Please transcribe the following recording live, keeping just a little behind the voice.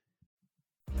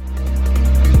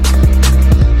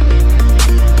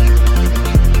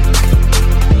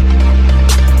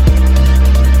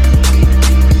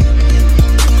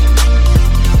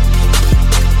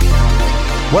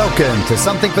Welcome to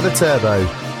Something for the Turbo,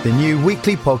 the new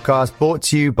weekly podcast brought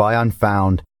to you by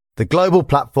Unfound, the global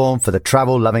platform for the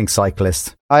travel-loving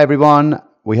cyclist. Hi everyone.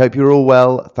 We hope you're all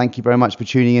well. Thank you very much for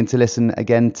tuning in to listen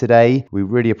again today. We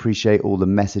really appreciate all the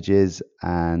messages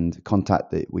and contact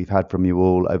that we've had from you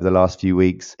all over the last few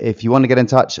weeks. If you want to get in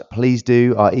touch, please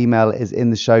do. Our email is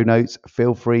in the show notes.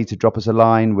 Feel free to drop us a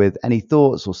line with any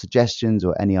thoughts or suggestions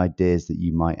or any ideas that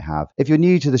you might have. If you're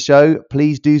new to the show,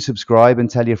 please do subscribe and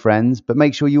tell your friends, but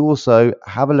make sure you also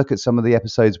have a look at some of the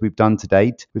episodes we've done to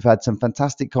date. We've had some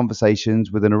fantastic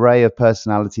conversations with an array of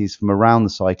personalities from around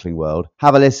the cycling world.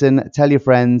 Have a listen, tell your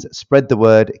friends, spread the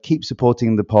word, keep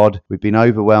supporting the pod. We've been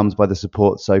overwhelmed by the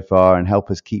support so far and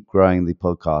help us keep growing the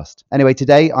podcast. Anyway,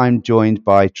 today I'm joined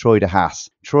by Troy de Haas.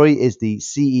 Troy is the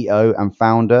CEO and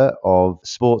founder of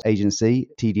sports agency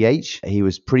TDH. He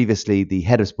was previously the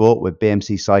head of sport with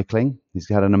BMC Cycling. He's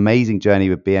had an amazing journey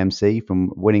with BMC,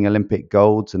 from winning Olympic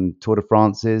golds and Tour de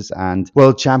France's and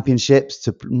world championships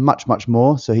to much, much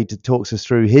more. So he talks us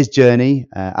through his journey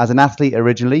as an athlete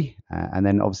originally, and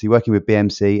then obviously working with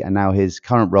BMC, and now his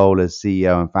current role as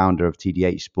CEO and founder of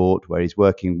TDH Sport, where he's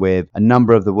working with a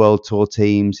number of the world tour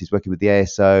teams. He's working with the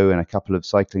ASO and a couple of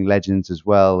cycling legends as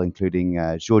well, including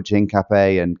George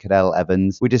Hincapie and Cadel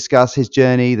Evans. We discuss his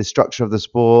journey, the structure of the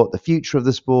sport, the future of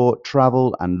the sport,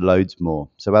 travel, and loads more.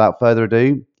 So without further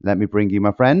ado, let me bring you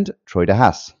my friend, Troy de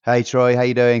Haas. Hey, Troy, how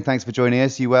you doing? Thanks for joining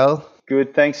us. You well?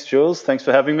 Good, thanks, Jules. Thanks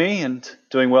for having me, and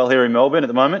doing well here in Melbourne at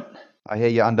the moment. I hear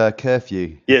you're under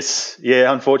curfew. Yes,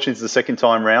 yeah, unfortunately it's the second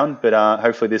time round, but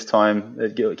hopefully this time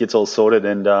it gets all sorted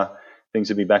and things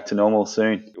will be back to normal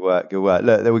soon. Good work, good work.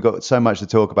 Look, we've got so much to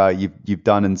talk about. You've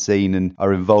done and seen and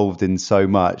are involved in so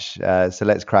much. So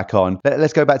let's crack on.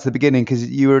 Let's go back to the beginning, because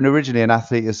you were originally an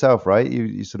athlete yourself, right?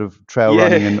 You sort of trail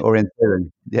running and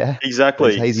orienteering. Yeah,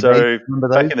 exactly. So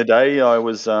back in the day, I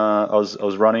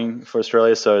was running for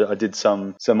Australia. So I did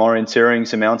some orienteering,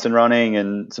 some mountain running,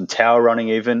 and some tower running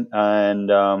even. And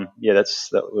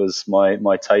that was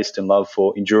my taste and love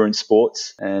for endurance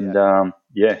sports. And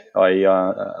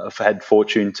I've had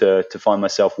fortune to find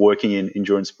myself working in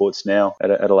endurance sports now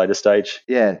at a later stage.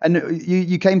 Yeah, and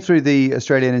you came through the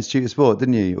Australian Institute of Sport,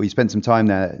 didn't you? Or you spent some time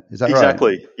there? Is that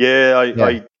exactly. Right?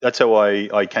 Yeah, that's how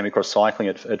I came across cycling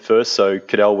at first. So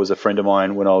Cadel was a friend of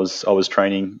mine when I was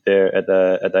training there at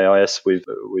the IS with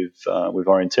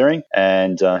orienteering,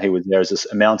 and he was there as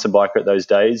a mountain biker at those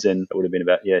days, and it would have been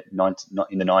about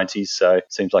in the 90s. So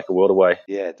it seems like a world away.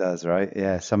 Yeah, it does, right?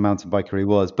 Yeah, some mountain biker he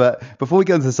was. But before we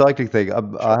go into the cycling thing,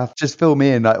 I have to just fill me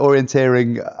in. Like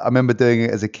orienteering, I remember doing it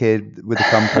as a kid with a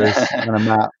compass and a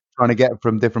map, trying to get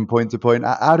from different point to point.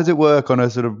 How does it work on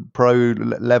a sort of pro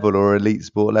level or elite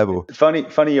sport level? Funny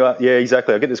you are. Yeah,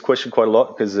 exactly. I get this question quite a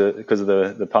lot because of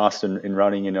the past in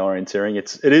running and orienteering.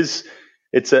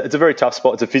 It's a very tough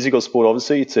sport. It's a physical sport,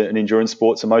 obviously. It's an endurance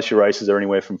sport. So most of your races are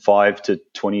anywhere from 5 to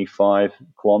 25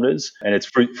 kilometers, and it's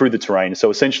through the terrain. So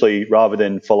essentially, rather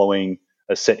than following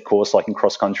a set course like in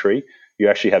cross country, you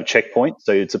actually have checkpoints.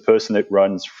 So it's a person that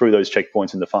runs through those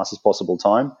checkpoints in the fastest possible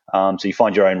time. So you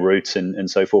find your own routes and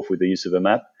so forth with the use of a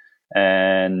map.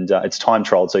 And it's time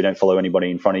trialed, so you don't follow anybody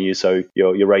in front of you. So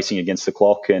you're racing against the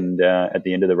clock, and at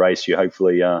the end of the race, you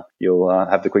hopefully you'll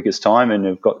have the quickest time, and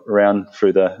have got around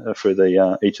through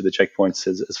the each of the checkpoints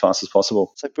as fast as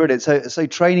possible. So brilliant. So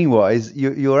training wise, the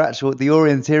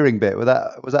orienteering bit, was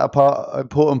that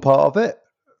important part of it?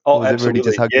 Oh, absolutely.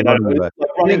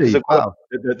 Wow.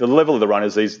 The level of the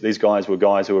runners, these guys were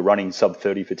guys who were running sub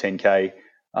 30 for 10K.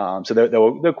 So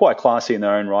they're quite classy in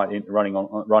their own right,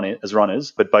 running as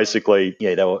runners. But basically,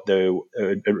 yeah, they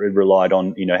relied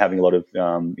on having a lot of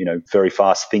very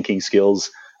fast thinking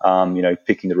skills.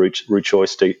 Picking the route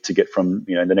choice to get from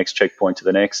the next checkpoint to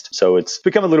the next. So it's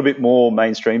become a little bit more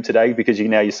mainstream today, because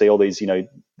you see all these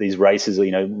races.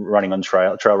 Running on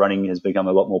trail running has become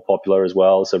a lot more popular as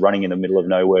well. So running in the middle of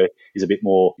nowhere is a bit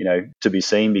more to be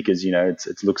seen, because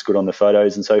it looks good on the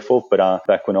photos and so forth. But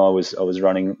back when I was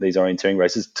running these orienteering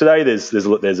races, today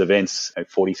there's events,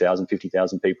 40,000,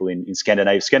 50,000 people in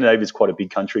Scandinavia. Scandinavia is quite a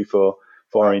big country for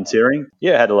orienteering.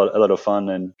 Yeah, had a lot of fun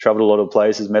and traveled a lot of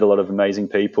places, met a lot of amazing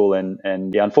people, and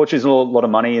unfortunately there's not a lot of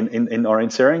money in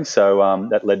orienteering, so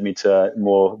that led me to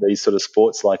more these sort of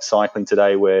sports like cycling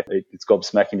today, where it's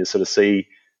gobsmacking to sort of see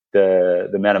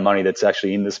the amount of money that's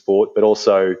actually in the sport, but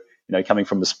also coming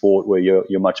from a sport where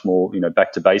you're much more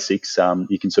back to basics,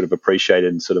 you can sort of appreciate it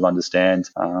and sort of understand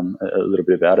a little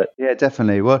bit about it. Yeah,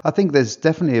 definitely. Well, I think there's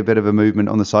definitely a bit of a movement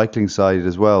on the cycling side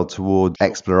as well towards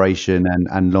exploration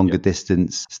and longer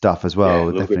distance stuff as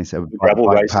well. Yeah, definitely so gravel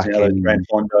races now, those Grand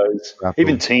Fondos,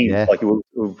 even teams like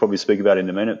we'll probably speak about in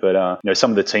a minute, but some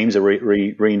of the teams are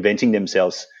reinventing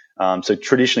themselves. So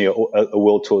traditionally, a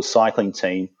World Tour cycling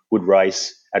team would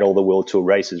race at all the World Tour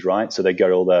races, right? So they go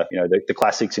to all the, the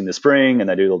classics in the spring, and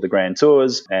they do all the Grand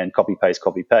Tours and copy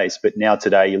paste. But now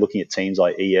today, you're looking at teams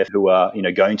like EF who are,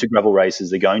 going to gravel races,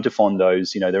 they're going to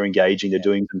Fondos, they're engaging, they're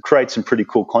doing, create some pretty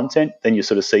cool content. Then you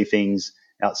sort of see things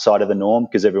outside of the norm,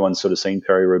 because everyone's sort of seen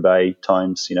Paris-Roubaix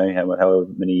times, however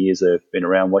many years they've been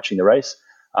around watching the race.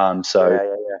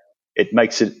 It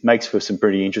makes for some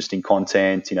pretty interesting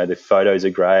content. The photos are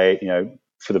great.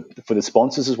 For the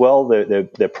sponsors as well,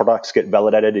 their products get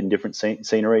validated in different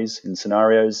sceneries and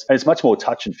scenarios, and it's much more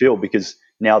touch and feel, because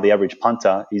now the average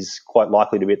punter is quite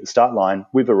likely to be at the start line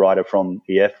with a rider from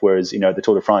EF, whereas at the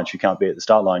Tour de France you can't be at the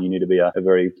start line. You need to be a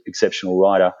very exceptional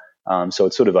rider. So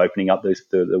it's sort of opening up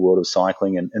the world of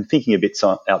cycling and thinking a bit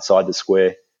outside the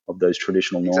square of those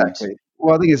traditional norms. Exactly.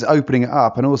 Well, I think it's opening it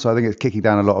up, and also I think it's kicking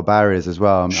down a lot of barriers as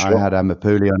well. Sure. I had Emma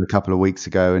Pooley on a couple of weeks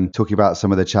ago and talking about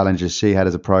some of the challenges she had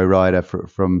as a pro rider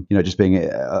from just being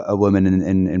a woman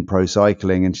in pro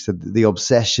cycling, and she said the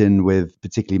obsession with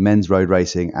particularly men's road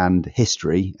racing and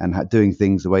history and doing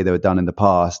things the way they were done in the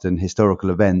past and historical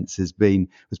events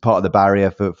was part of the barrier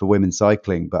for women's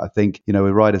cycling. But I think with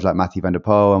riders like Mathieu van der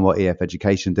Poel and what EF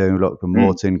Education doing, Lachlan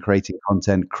Morton creating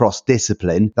content cross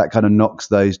discipline, that kind of knocks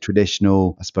those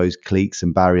traditional, I suppose, cliques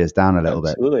and barriers down a little bit.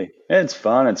 Absolutely. Yeah, it's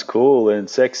fun, it's cool, and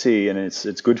it's sexy, and it's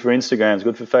good for Instagram, it's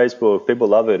good for Facebook. People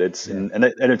love it. It's and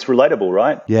it's relatable,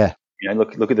 right? Yeah.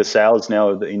 Look at the sales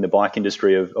now in the bike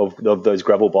industry of those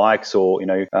gravel bikes, or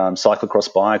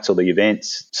cyclocross bikes, or the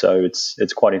events. So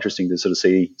it's quite interesting to sort of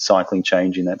see cycling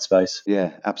change in that space.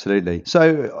 Yeah, absolutely.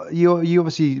 So you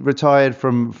obviously retired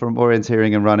from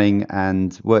orienteering and running,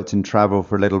 and worked in travel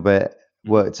for a little bit.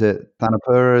 Worked at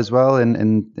Thanapura as well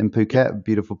in Phuket, a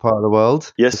beautiful part of the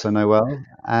world. Yes, I know well.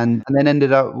 And then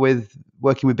ended up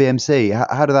working with BMC.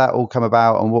 How did that all come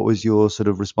about, and what was your sort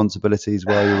of responsibilities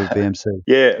while you were with BMC?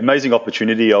 Yeah, amazing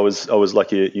opportunity. I was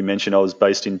like you mentioned, I was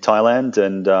based in Thailand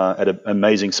and at an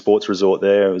amazing sports resort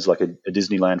there. It was like a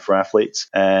Disneyland for athletes.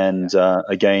 And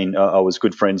again, I was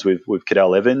good friends with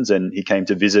Cadel Evans, and he came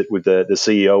to visit with the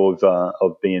CEO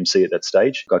of BMC at that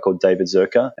stage, a guy called David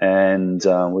Zerka. And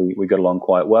we got along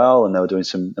quite well, and they were doing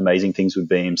some amazing things with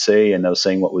BMC, and they were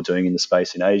seeing what we're doing in the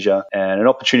space in Asia. And an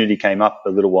opportunity came up a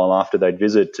little while after they'd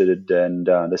visited, and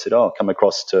they said, come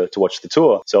across to watch the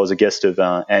tour. So I was a guest of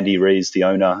Andy Rees, the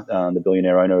owner, the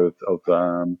billionaire owner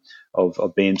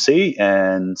of BMC,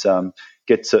 and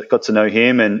got to know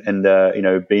him and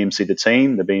BMC the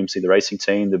team, the BMC the racing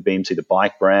team, the BMC the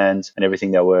bike brand, and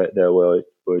everything they were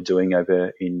doing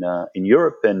over in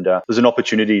Europe. And there was an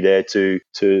opportunity there to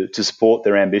support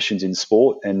their ambitions in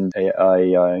sport, and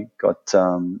I got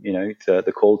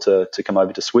the call to come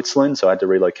over to Switzerland, so I had to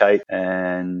relocate.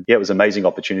 And it was an amazing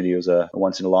opportunity. It was a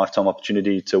once in a lifetime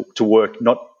opportunity to work.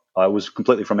 I was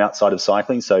completely from outside of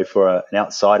cycling, so for an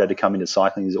outsider to come into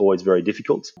cycling is always very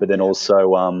difficult. But then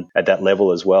also at that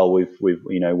level as well, we've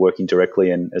working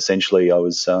directly, and essentially I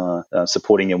was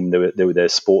supporting them with their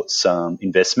sports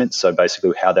investments. So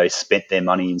basically how they spent their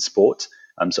money in sport.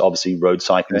 So obviously road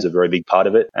cycling is a very big part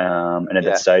of it. And at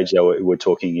that stage, we're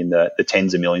talking in the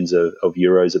tens of millions of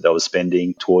euros that they were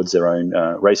spending towards their own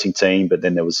racing team. But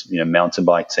then there was, mountain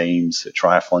bike teams,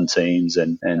 triathlon teams,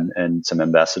 and some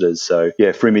ambassadors. So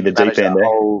threw me the deep end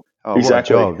there.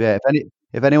 Exactly. What a job. Yeah.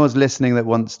 If anyone's listening that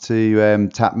wants to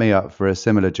tap me up for a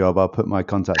similar job, I'll put my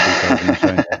contact details in the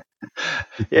show notes.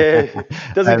 Yeah,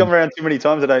 doesn't come around too many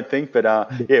times, I don't think.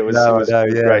 But it was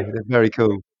great. Very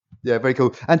cool. Yeah, very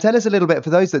cool. And tell us a little bit,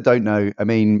 for those that don't know, I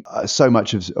mean, so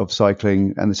much of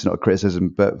cycling, and this is not a criticism,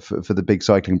 but for the big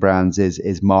cycling brands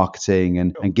is marketing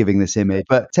and giving this image.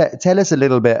 But tell us a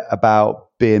little bit about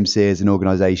BMC as an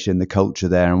organisation, the culture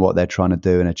there, and what they're trying to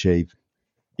do and achieve.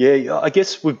 Yeah, I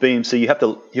guess with BMC, you have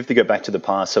to go back to the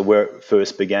past, so where it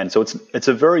first began. So it's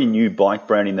a very new bike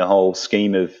brand in the whole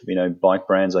scheme of bike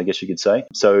brands, I guess you could say.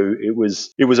 So it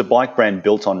was a bike brand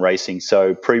built on racing.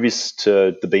 So previous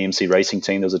to the BMC racing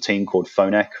team, there was a team called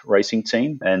Phonak Racing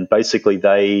Team, and basically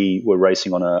they were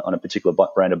racing on a particular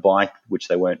brand of bike which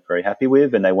they weren't very happy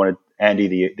with, and they wanted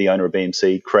Andy, the owner of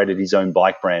BMC, created his own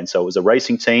bike brand. So it was a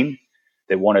racing team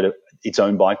that wanted its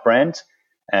own bike brand.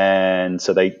 And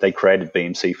so they created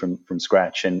BMC from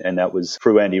scratch, and that was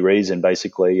through Andy Rees, and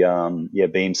basically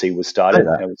BMC was started.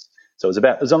 It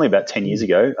was only about 10 years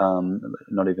ago,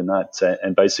 not even that.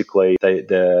 And basically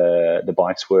the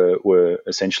bikes were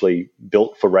essentially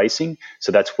built for racing.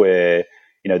 So that's where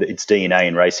its DNA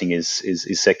in racing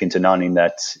is second to none, in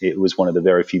that it was one of the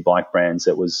very few bike brands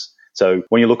that was. So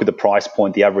when you look at the price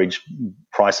point, the average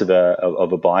price of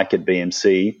a bike at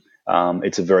BMC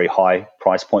It's a very high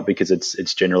price point because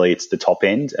it's generally the top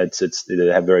end. They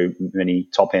have very many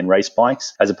top end race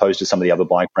bikes as opposed to some of the other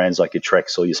bike brands like your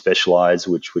Treks or your Specialized,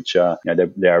 which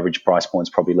their average price point is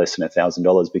probably less than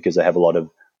 $1,000 because they have a lot of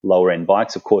lower end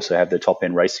bikes. Of course, they have the top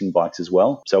end racing bikes as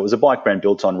well. So it was a bike brand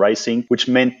built on racing, which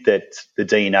meant that the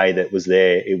DNA that was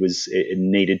there, it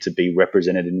needed to be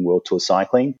represented in World Tour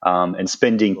Cycling, and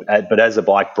spending, but as a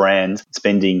bike brand,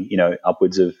 spending,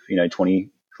 upwards of,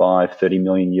 25, 30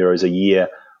 million euros a year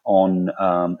on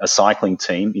a cycling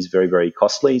team is very, very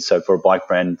costly. So for a bike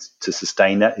brand to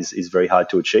sustain that is very hard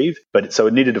to achieve. But so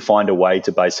it needed to find a way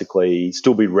to basically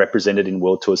still be represented in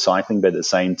World Tour Cycling, but at the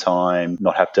same time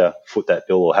not have to foot that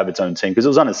bill or have its own team, because it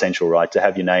was unessential, right? To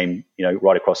have your name,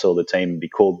 right across all the team and be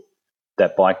called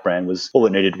that bike brand was all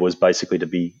it needed was basically to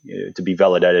be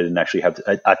validated and actually have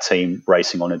a team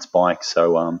racing on its bike.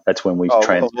 So that's when we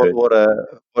transferred. What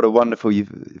a wonderful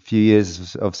few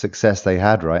years of success they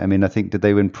had, right? I mean, I think did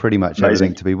they win pretty much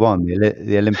everything to be won?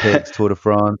 The Olympics, Tour de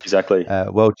France, exactly,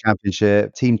 World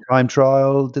Championship, Team Time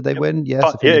Trial. Did they win?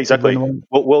 Yes, yeah, exactly.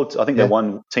 Well, I think they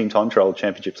won Team Time Trial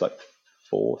championships like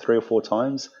 3 or 4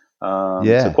 times.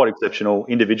 So quite exceptional.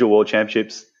 Individual World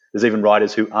Championships. There's even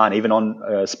riders who aren't even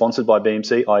sponsored by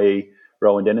BMC, i.e.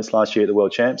 Rowan Dennis last year at the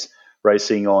World Champs,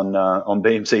 racing on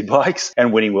BMC bikes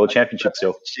and winning World Championships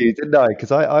still. Didn't I?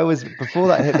 Because I was, before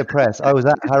that hit the press, I was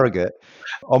at Harrogate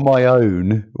on my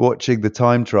own watching the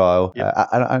time trial,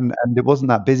 and it wasn't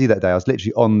that busy that day. I was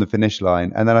literally on the finish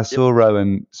line, and then I saw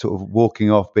Rowan sort of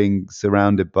walking off, being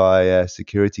surrounded by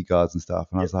security guards and stuff,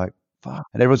 and I was like, fuck.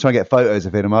 And everyone's trying to get photos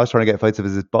of him. I was trying to get photos of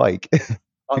his bike.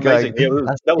 Amazing.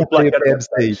 That was blacked out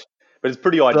BMC. But it's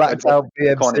pretty blacked out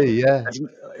BMC, yeah.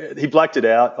 He blacked it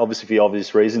out, obviously for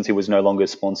obvious reasons. He was no longer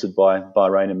sponsored by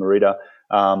Bahrain and Merida.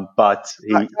 But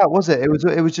was it?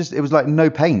 It was like no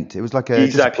paint. It was like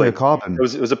just pure carbon. It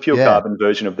was a pure carbon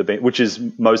version of the, which is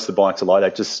most of the bikes are like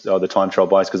that. Just the time trial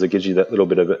bikes, because it gives you that little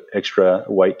bit of extra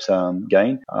weight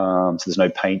gain. So there's no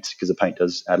paint because the paint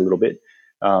does add a little bit.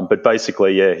 But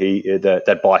basically,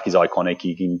 that bike is iconic.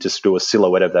 You can just do a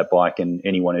silhouette of that bike, and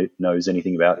anyone who knows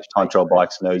anything about time trial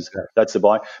bikes knows that's the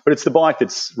bike. But it's the bike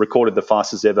that's recorded the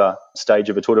fastest ever stage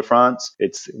of a Tour de France.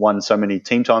 It's won so many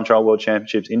team time trial world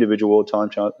championships, individual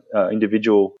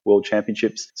world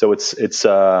championships. So it's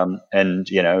an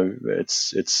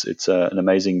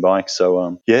amazing bike.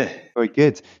 So very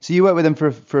good. So you worked with them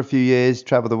for a few years,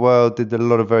 traveled the world, did a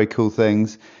lot of very cool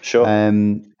things. Sure.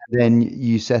 Then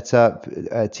you set up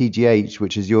TGH,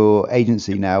 which is your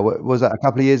agency now. Was that a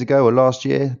couple of years ago or last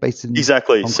year, based in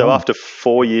Exactly. Hong So Kong? after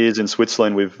 4 years in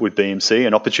Switzerland with BMC,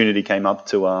 an opportunity came up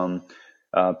to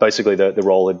basically the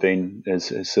role had been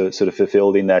sort of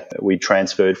fulfilled in that we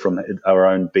transferred from our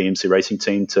own BMC racing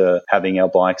team to having our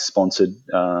bikes sponsored,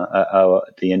 the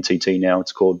NTT now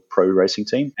it's called Pro Racing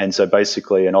Team. And so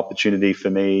basically an opportunity for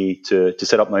me to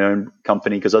set up my own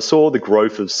company, because I saw the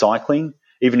growth of cycling.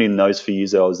 Even in those few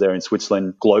years that I was there in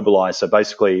Switzerland, globalized. So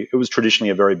basically, it was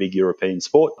traditionally a very big European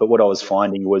sport. But what I was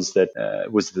finding was that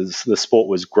the sport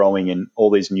was growing in all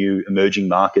these new emerging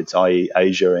markets, i.e.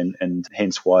 Asia, and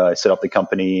hence why I set up the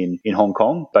company in Hong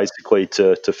Kong, basically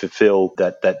to fulfill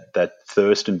that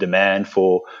thirst and demand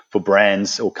for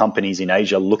brands or companies in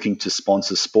Asia looking to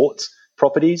sponsor sports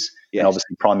properties, and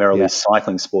obviously primarily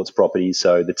cycling sports properties.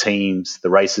 So the teams,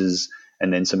 the races,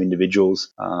 and then some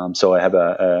individuals. So I have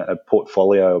a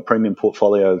premium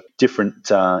portfolio of different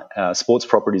sports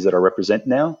properties that I represent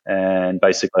now. And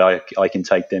basically I can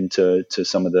take them to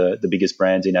some of the biggest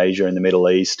brands in Asia and the Middle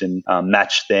East and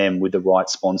match them with the right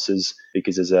sponsors,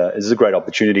 because there's a great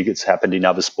opportunity that's happened in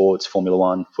other sports, Formula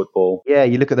One, football. Yeah,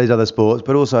 you look at those other sports,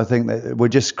 but also I think that we're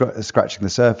just scratching the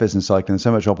surface in cycling. There's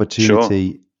so much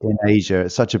opportunity in Asia.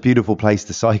 It's such a beautiful place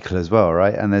to cycle as well,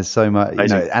 right? And there's so much,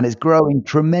 and it's growing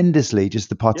tremendously, just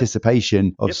the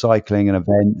participation of cycling and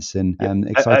events and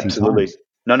exciting Absolutely. times.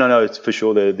 No, it's for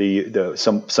sure.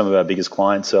 Some of our biggest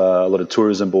clients are a lot of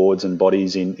tourism boards and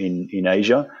bodies in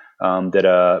Asia that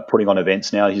are putting on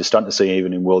events now. You're starting to see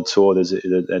even in World Tour, there's at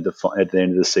the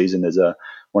end of the season, there's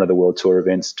one of the World Tour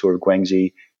events, Tour of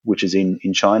Guangxi, which is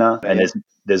in China, and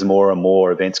there's more and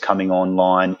more events coming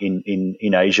online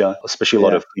in Asia, especially a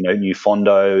lot of new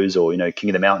fondos or King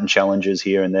of the Mountain challenges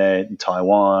here and there in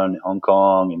Taiwan, Hong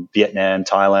Kong, and Vietnam,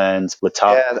 Thailand,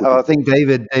 Latap. I think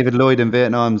David Lloyd in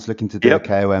Vietnam's looking to do a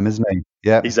KOM, isn't he?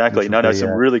 Yeah, exactly. Some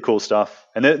really cool stuff,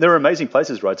 and they're amazing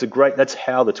places, right? That's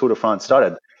how the Tour de France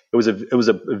started. It was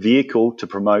a vehicle to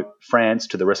promote France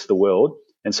to the rest of the world.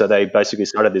 And so they basically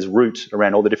started this route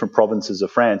around all the different provinces of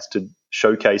France to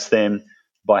showcase them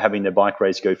by having the bike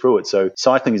race go through it. So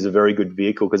cycling is a very good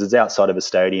vehicle because it's outside of a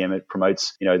stadium. It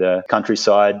promotes, the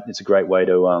countryside. It's a great way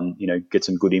to, get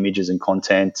some good images and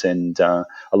content. And a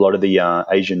lot of the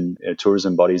Asian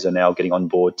tourism bodies are now getting on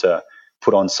board to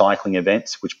put on cycling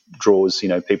events, which draws,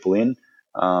 people in.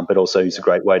 But also it's a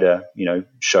great way to,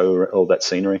 show all that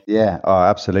scenery. Yeah,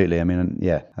 absolutely. I mean,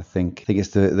 yeah, I think it's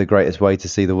the greatest way to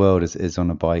see the world is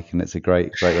on a bike, and it's a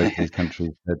great way for these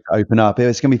countries to open up.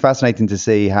 It's going to be fascinating to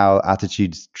see how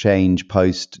attitudes change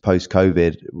post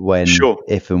COVID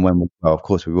if and when, of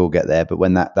course we will get there, but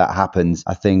when that happens,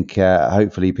 I think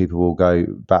hopefully people will go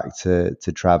back to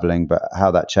traveling, but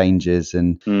how that changes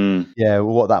and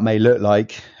what that may look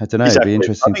like, I don't know. Exactly. It'd be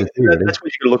interesting to see. That's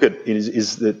what you got to look at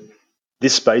is that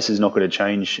this space is not going to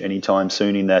change anytime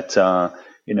soon in that,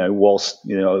 whilst,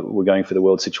 we're going for the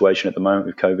world situation at the moment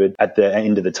with COVID, at the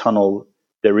end of the tunnel,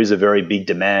 there is a very big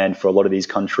demand for a lot of these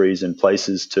countries and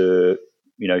places to,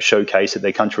 showcase that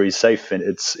their country is safe and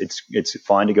it's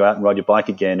fine to go out and ride your bike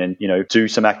again and, do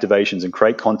some activations and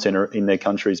create content in their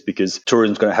countries because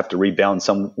tourism is going to have to rebound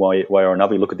some way or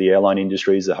another. You look at the airline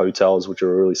industries, the hotels, which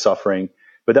are really suffering,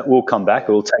 but that will come back.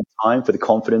 It will take time for the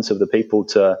confidence of the people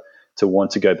to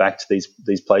want to go back to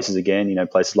these places again,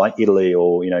 places like Italy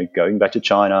or, going back to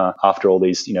China after all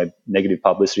these, negative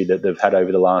publicity that they've had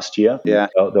over the last year. Yeah.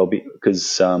 They'll be,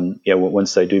 because,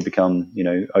 once they do become,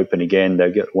 open again,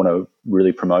 they want to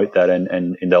really promote that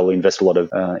and they'll invest a lot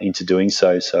of into doing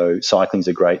so. So cycling's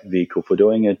a great vehicle for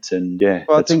doing it. And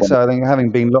well, I think so. I think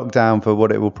having been locked down for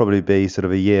what it will probably be sort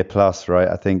of a year plus, right?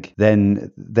 I think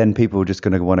then people are just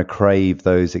going to want to crave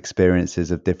those experiences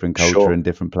of different culture and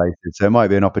different places. So it might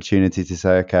be an opportunity to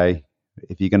say, okay,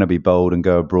 if you're going to be bold and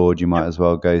go abroad, you might as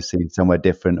well go see somewhere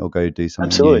different or go do something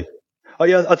Absolutely. new. Oh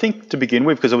yeah, I think to begin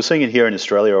with, because I was seeing it here in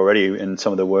Australia already in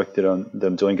some of the work that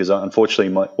I'm doing, because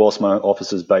unfortunately, whilst my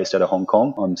office is based out of Hong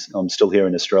Kong, I'm still here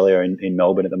in Australia, in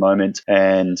Melbourne at the moment,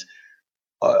 and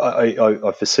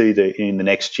I foresee that in the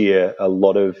next year, a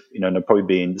lot of, and it'll probably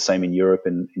be the same in Europe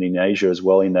and in Asia as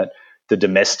well, in that the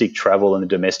domestic travel and the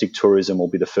domestic tourism will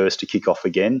be the first to kick off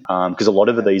again, because a lot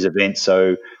of these events.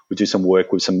 So we do some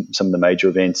work with some of the major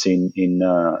events in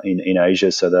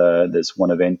Asia. So there's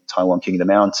one event, Taiwan King of the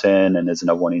Mountain, and there's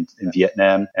another one in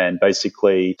Vietnam. And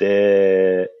basically,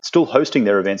 they're still hosting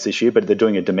their events this year, but they're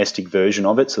doing a domestic version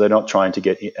of it. So they're not trying to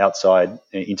get outside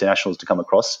internationals to come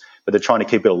across, but they're trying to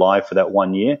keep it alive for that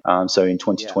 1 year. So in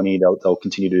 2020, they'll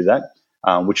continue to do that.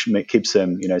 Which keeps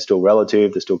them, still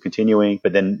relative. They're still continuing.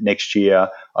 But then next year,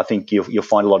 I think you'll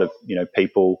find a lot of,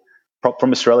 people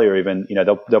from Australia even,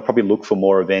 they'll probably look for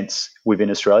more events within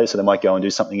Australia. So they might go and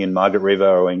do something in Margaret River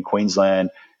or in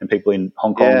Queensland, and people in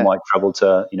Hong Kong might travel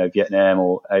to, Vietnam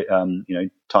or,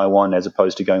 Taiwan, as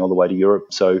opposed to going all the way to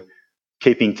Europe. So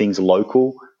keeping things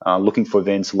local, looking for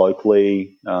events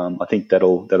locally, I think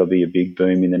that'll be a big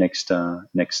boom in the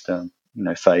next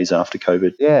phase after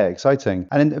COVID. Yeah, exciting.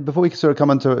 And before we sort of come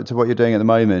on to what you're doing at the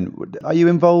moment, are you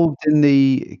involved in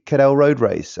the Cadell Road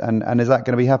Race? And is that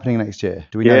going to be happening next year?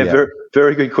 Do we know yet? Very,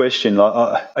 very good question.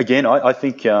 I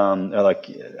think,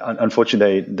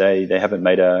 unfortunately, they haven't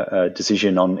made a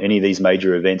decision on any of these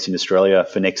major events in Australia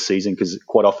for next season, because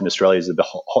quite often Australia is the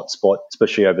hot spot,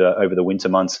 especially over the winter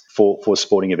months for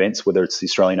sporting events, whether it's the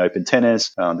Australian Open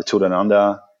Tennis, the Tour Down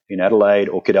Under in Adelaide,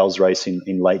 or Cadell's race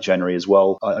in late January as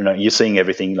well. I know you're seeing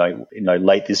everything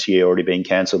late this year already being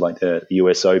cancelled, like the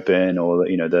US Open, or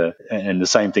and the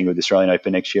same thing with the Australian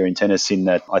Open next year in tennis. In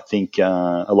that, I think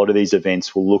a lot of these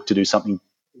events will look to do something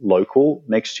local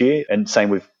next year, and same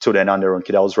with Tour Down Under and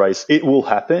Cadell's race. It will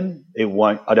happen. It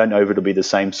won't. I don't know if it'll be the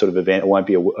same sort of event. It won't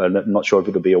be. I'm not sure if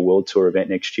it'll be a World Tour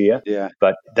event next year. Yeah.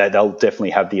 But they'll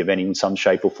definitely have the event in some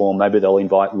shape or form. Maybe they'll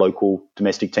invite local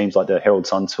domestic teams, like the Herald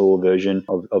Sun Tour version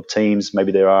of teams.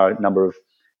 Maybe there are a number of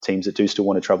teams that do still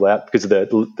want to travel out, because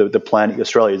the plan.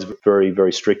 Australia is very,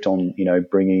 very strict on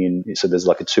bringing in. So there's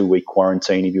like a 2-week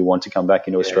quarantine if you want to come back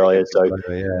into Australia. So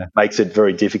makes it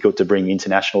very difficult to bring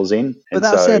internationals in. But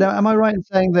that said, am I right in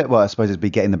saying that? Well, I suppose it'd be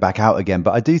getting them back out again.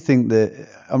 But I do think that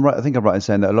I'm right. I think I'm right in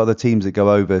saying that a lot of the teams that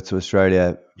go over to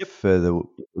Australia for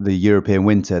the European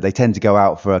winter, they tend to go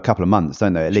out for a couple of months,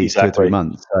 don't they? At least 2 or 3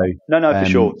 months. So no, for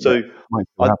sure. So.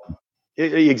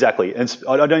 Exactly. And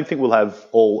I don't think we'll have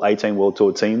all 18 World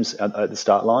Tour teams at the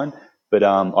start line, but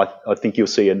I think you'll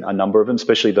see a number of them,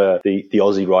 especially the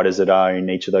Aussie riders that are in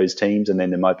each of those teams. And then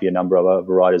there might be a number of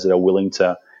other riders that are willing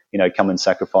to, come and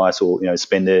sacrifice or,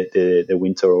 spend their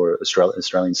winter or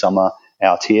Australian summer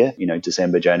out here,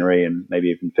 December, January, and maybe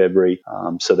even February.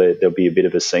 So there'll be a bit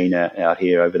of a scene out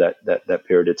here over that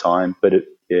period of time. But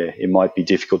it might be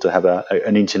difficult to have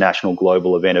an international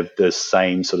global event of the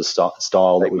same sort of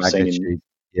style that we've seen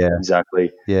Yeah.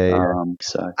 Exactly. Yeah.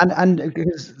 So and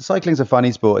because cycling's a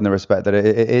funny sport in the respect that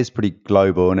it is pretty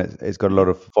global and it's got a lot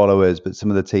of followers, but some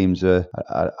of the teams are,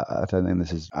 I don't think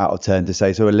this is out of turn to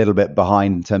say, so a little bit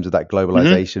behind in terms of that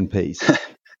globalization piece.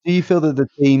 Do you feel that the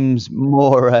teams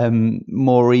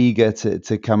more eager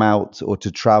to come out or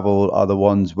to travel are the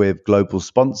ones with global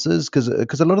sponsors? Because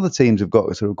a lot of the teams have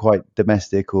got sort of quite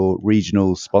domestic or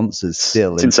regional sponsors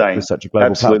still it's insane. with such a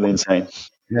global Absolutely platform. insane.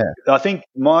 Yeah. I think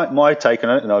my take on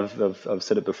it, and I've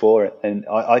said it before, and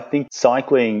I think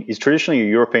cycling is traditionally a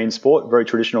European sport, very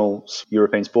traditional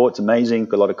European sport. It's amazing,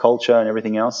 got a lot of culture and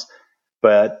everything else.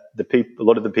 But a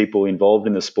lot of the people involved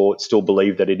in the sport still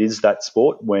believe that it is that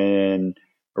sport when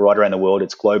right around the world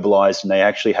it's globalized, and they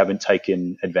actually haven't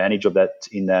taken advantage of that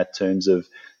in that terms of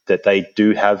that they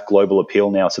do have global appeal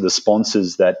now. So the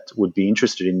sponsors that would be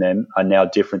interested in them are now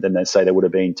different than they say they would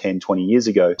have been 10, 20 years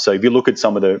ago. So if you look at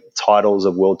some of the titles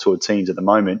of World Tour teams at the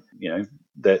moment,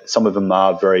 that some of them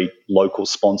are very local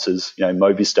sponsors.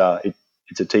 Movistar,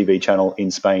 it's a TV channel in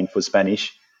Spain for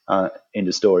Spanish, end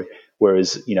of story.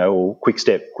 Whereas, or Quick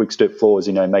Step Floors,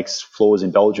 makes floors in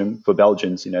Belgium for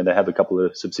Belgians. They have a couple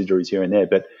of subsidiaries here and there,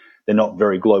 but they're not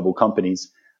very global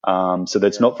companies. So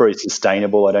that's not very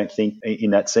sustainable, I don't think,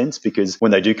 in that sense, because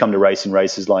when they do come to race in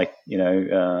races like,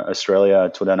 Australia,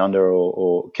 Tour Down Under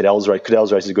or Cadell's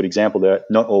race is a good example.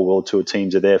 Not all World Tour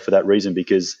teams are there for that reason,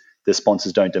 because the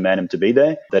sponsors don't demand them to be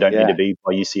there. They don't need to be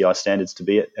by UCI standards to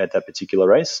be at that particular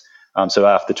race. So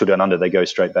after Tour Down Under, they go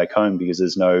straight back home because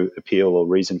there's no appeal or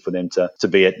reason for them to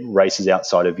be at races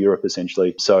outside of Europe,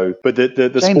 essentially. So, but the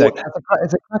sport...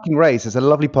 It's a cracking race. It's a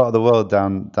lovely part of the world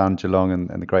down Geelong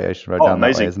and the Great Ocean Road down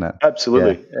amazing. that way, isn't it?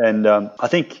 Absolutely. Yeah. And I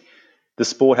think the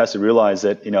sport has to realize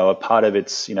that, a part of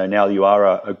it's, now you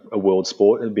are a world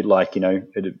sport. It'd be like,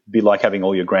 it'd be like having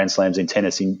all your Grand Slams in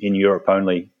tennis in Europe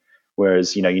only.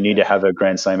 Whereas, you need to have a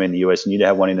Grand Slam in the US, you need to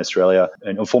have one in Australia.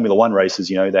 And Formula One races,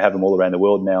 they have them all around the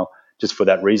world now, just for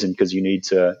that reason, because you need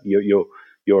to,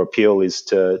 your appeal is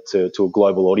to a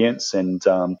global audience. And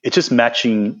it's just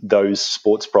matching those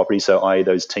sports properties, so i.e.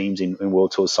 those teams in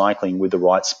World Tour cycling with the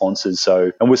right sponsors.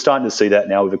 So, and we're starting to see that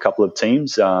now with a couple of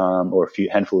teams, or a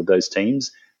handful of those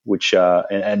teams, which are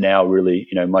now really,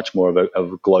 much more of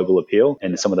a global appeal.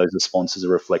 And some of those sponsors are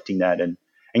reflecting that. And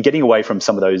getting away from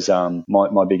some of those,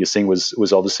 my biggest thing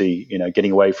was obviously,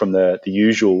 getting away from the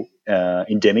usual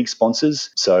endemic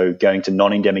sponsors. So going to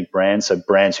non-endemic brands, so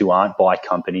brands who aren't bike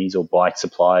companies or bike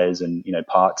suppliers and,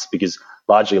 parts, because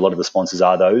largely a lot of the sponsors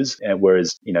are those,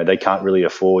 whereas, they can't really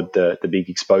afford the big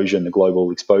exposure and the global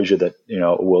exposure that,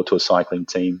 a World Tour cycling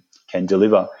team can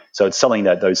deliver. So it's selling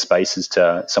those spaces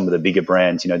to some of the bigger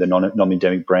brands, the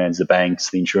non-endemic brands, the banks,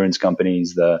 the insurance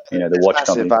companies, the watch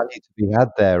companies. Value to be had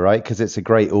there, right? Because it's a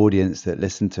great audience that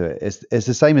listen to it. It's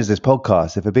the same as this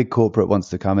podcast. If a big corporate wants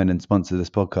to come in and sponsor this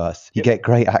podcast, you get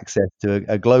great access to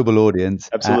a global audience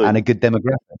and a good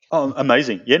demographic. Oh,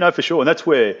 amazing. Yeah, no, for sure. And that's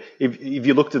where, if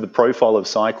you looked at the profile of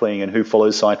cycling and who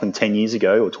follows cycling 10 years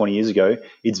ago or 20 years ago,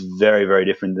 it's very, very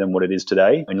different than what it is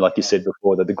today. And like you said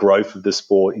before, that the growth of the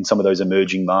sport in some of those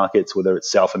emerging markets, whether it's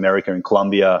South America and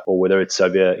Colombia or whether it's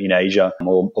over in Asia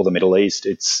or the Middle East,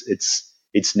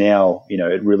 it's now,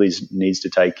 it really needs to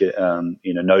take,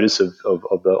 notice of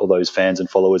all those fans and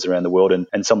followers around the world.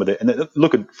 And some of and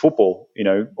look at football,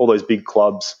 all those big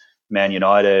clubs, Man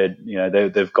United,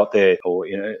 they've got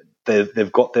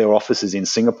they've got their offices in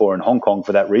Singapore and Hong Kong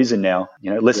for that reason now.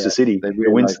 Leicester City, they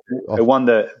won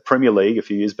the Premier League a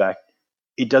few years back.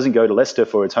 It doesn't go to Leicester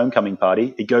for its homecoming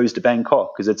party. It goes to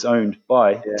Bangkok because it's owned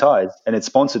by Tides and it's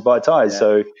sponsored by Tides.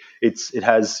 So it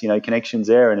has connections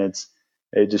there, and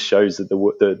it just shows that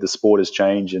the sport has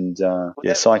changed. And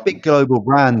cycling, big global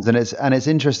brands, and it's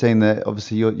interesting that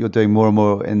obviously you're doing more and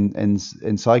more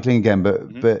in cycling again,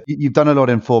 but you've done a lot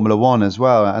in Formula One as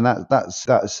well, and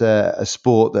that's a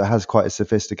sport that has quite a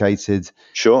sophisticated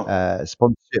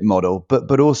sponsorship model.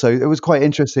 But also it was quite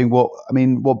interesting what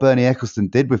Bernie Ecclestone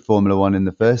did with Formula One in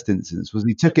the first instance was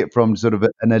he took it from sort of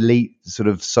an elite sort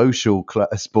of social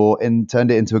sport and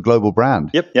turned it into a global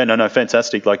brand. Yep. Yeah. No.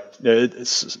 Fantastic.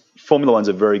 Formula One's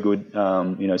a very good,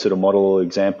 sort of model or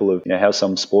example of how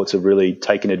some sports have really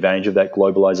taken advantage of that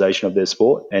globalization of their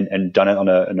sport and done it on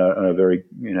a very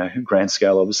grand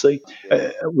scale. Obviously,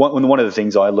 one of the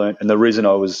things I learned, and the reason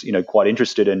I was quite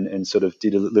interested in and sort of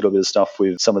did a little bit of stuff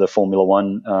with some of the Formula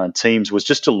One teams was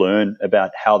just to learn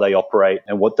about how they operate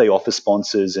and what they offer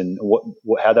sponsors and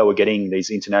how they were getting these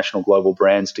international global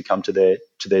brands to come to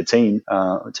their teams.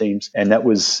 And that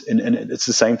was and it's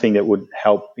the same thing that would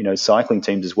help cycling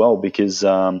teams as well. Because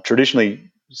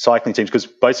traditionally cycling teams, because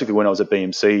basically when I was at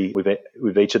BMC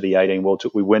with each of the 18 World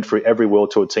Tour, we went through every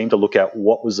World Tour team to look at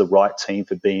what was the right team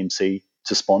for BMC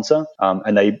to sponsor.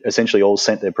 And they essentially all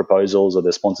sent their proposals or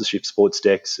their sponsorship sports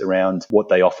decks around what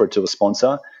they offered to a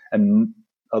sponsor. And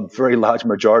a very large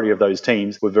majority of those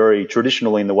teams were very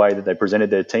traditional in the way that they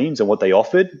presented their teams and what they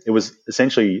offered. It was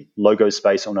essentially logo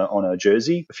space on a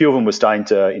jersey. A few of them were starting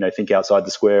to, think outside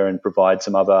the square and provide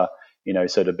some other,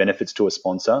 sort of benefits to a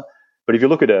sponsor. But if you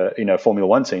look at a Formula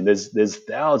One team, there's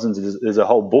thousands. There's a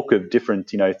whole book of different,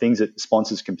 things that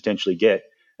sponsors can potentially get,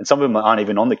 and some of them aren't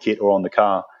even on the kit or on the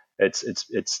car.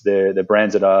 It's their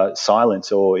brands that are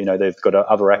silent, or they've got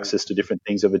other access to different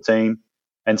things of a team.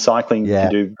 And cycling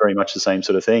can do very much the same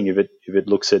sort of thing if it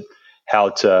looks at how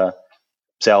to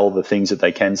sell the things that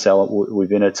they can sell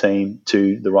within a team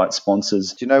to the right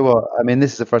sponsors. Do you know what? I mean,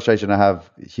 this is a frustration I have.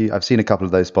 I've seen a couple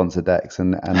of those sponsor decks,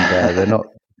 and they're not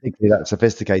particularly that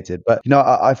sophisticated. But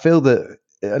I feel that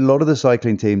a lot of the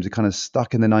cycling teams are kind of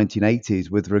stuck in the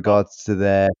 1980s with regards to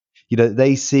their.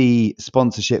 They see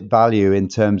sponsorship value in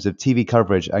terms of TV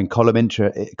coverage and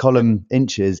column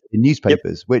inches in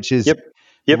newspapers, which is.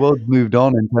 The world's moved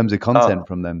on in terms of content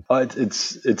from them. It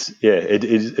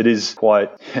is quite.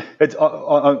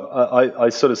 I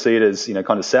sort of see it as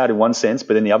kind of sad in one sense,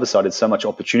 but then the other side, it's so much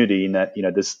opportunity in that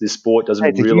this sport doesn't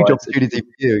realize huge opportunity for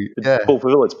you.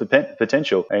 Fulfill its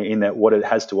potential in that what it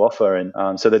has to offer,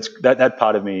 and so that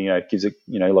part of me gives it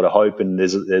a lot of hope, and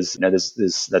there's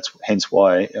that's hence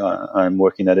why I'm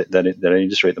working that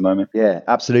industry at the moment. Yeah,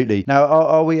 absolutely. Now,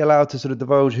 are we allowed to sort of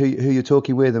divulge who you're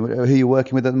talking with and who you're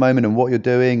working with at the moment and what you're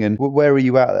doing and where are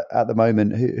you at the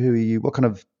moment? Who are you?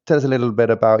 Tell us a little bit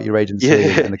about your agency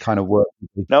and the kind of work.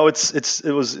 No, it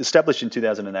was established in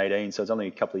 2018, so it's only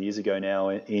a couple of years ago now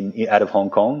out of Hong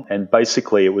Kong, and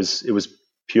basically it was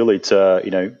purely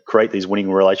to create these winning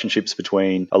relationships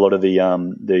between a lot of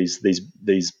the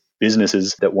these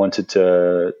businesses that wanted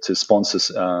to sponsor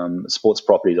sports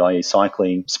properties, i.e.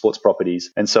 cycling sports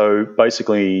properties. And so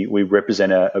basically we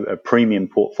represent a premium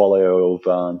portfolio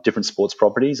of different sports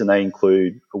properties, and they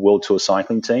include World Tour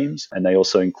cycling teams, and they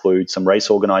also include some race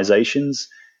organizations,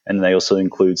 and they also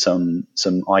include some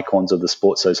icons of the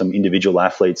sport, so some individual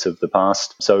athletes of the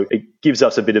past. So it gives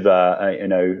us a bit of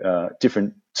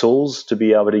different tools to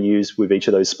be able to use with each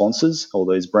of those sponsors or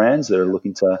those brands that are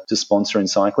looking to sponsor in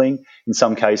cycling. In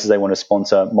some cases, they want to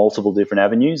sponsor multiple different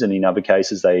avenues, and in other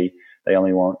cases, they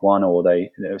only want one, or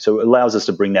so it allows us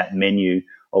to bring that menu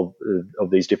of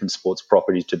these different sports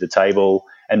properties to the table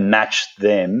and match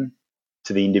them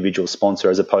to the individual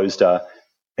sponsor, as opposed to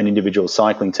an individual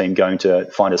cycling team going to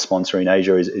find a sponsor in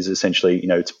Asia is essentially,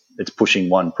 it's pushing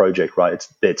one project, right? It's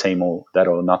their team or that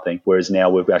or nothing. Whereas now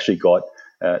we've actually got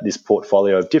this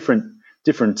portfolio of different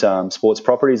sports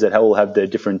properties that all have their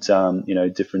different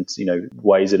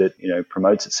ways that it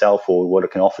promotes itself or what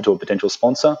it can offer to a potential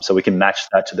sponsor. So we can match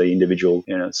that to the individual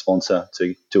sponsor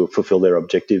to fulfill their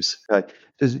objectives. Okay.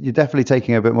 You're definitely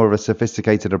taking a bit more of a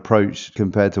sophisticated approach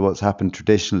compared to what's happened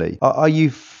traditionally. Are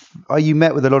you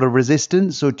met with a lot of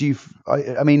resistance, or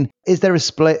is there a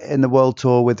split in the World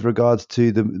Tour with regards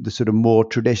to the sort of more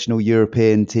traditional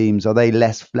European teams? Are they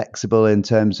less flexible in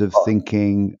terms of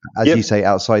thinking, as you say,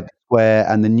 outside the square,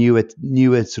 and the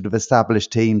newer sort of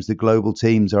established teams, the global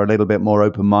teams, are a little bit more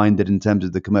open-minded in terms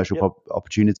of the commercial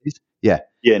opportunities? Yeah,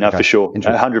 okay. For sure,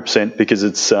 100%. Because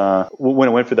it's when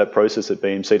I went through that process at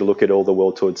BMC to look at all the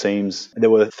World Tour teams, there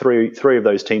were three of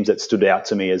those teams that stood out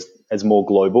to me as more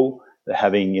global,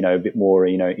 having a bit more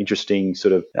interesting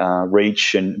sort of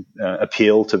reach and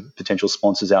appeal to potential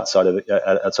sponsors outside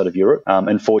of Europe.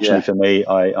 And fortunately for me,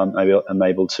 I'm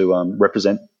able to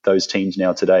represent those teams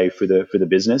now today for the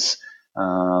business.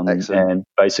 And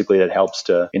basically that helps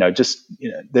to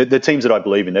the teams that I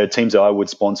believe in. They're teams that I would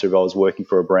sponsor if I was working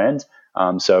for a brand.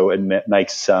 So it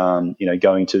makes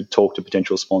going to talk to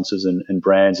potential sponsors and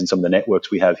brands and some of the networks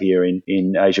we have here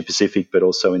in Asia Pacific, but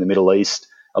also in the Middle East,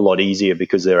 a lot easier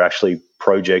because they're actually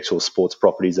projects or sports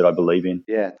properties that I believe in.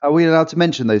 Yeah. Are we allowed to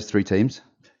mention those three teams?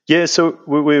 Yeah. So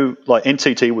we like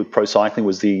NTT with Pro Cycling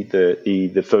was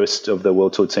the first of the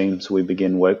World Tour teams we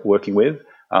began working with.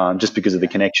 Just because of the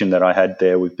connection that I had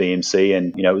there with BMC,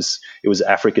 and it was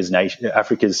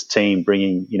Africa's team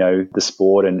bringing the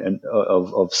sport and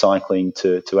of cycling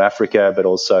to Africa, but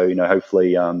also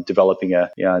hopefully developing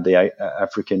the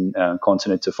African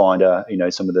continent to find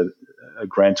some of the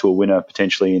Grand Tour winner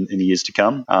potentially in the years to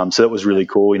come. So that was really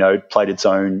cool. It played its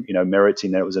own merits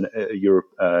in that it was an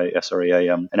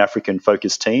African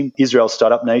focused team. Israel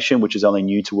Startup Nation, which is only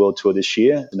new to World Tour this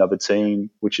year, another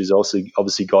team which has also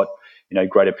obviously got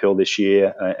Greater Pill this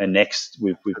year, and next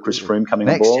with Chris Froome coming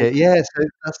on board. Next year, yeah. So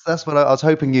that's what I was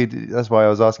hoping you. That's why I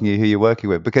was asking you who you're working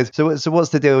with. Because so what's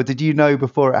the deal? Did you know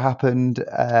before it happened?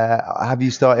 Have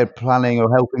you started planning or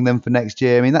helping them for next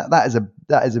year? I mean, that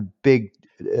is a big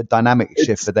dynamic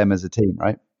shift for them as a team,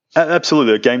 right?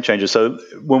 Absolutely, a game changer. So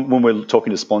when we're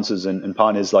talking to sponsors and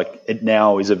partners, like, it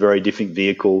now is a very different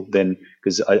vehicle than,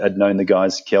 because I'd known the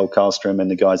guys, Kjell Karlstrom and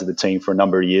the guys of the team for a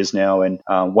number of years now. And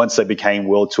once they became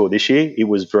World Tour this year, it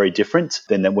was very different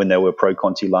than when they were Pro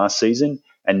Conti last season.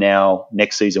 And now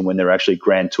next season, when they're actually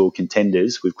Grand Tour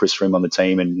contenders with Chris Froome on the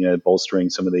team and bolstering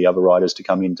some of the other riders to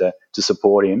come in to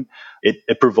support him,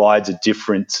 it provides a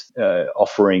different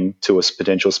offering to a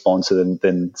potential sponsor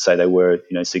than say they were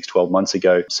 6-12 months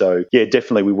ago. So yeah,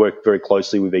 definitely we work very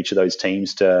closely with each of those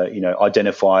teams to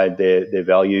identify their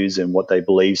values and what they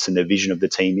believe and their vision of the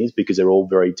team is, because they're all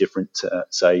very different.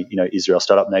 Say Israel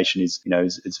Startup Nation is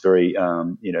it's very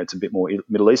it's a bit more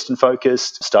Middle Eastern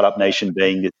focused. Startup Nation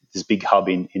being this big hub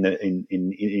in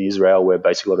Israel where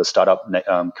basically a lot of startup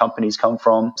companies come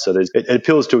from. So it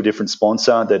appeals to a different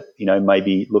sponsor that may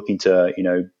be looking to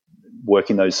work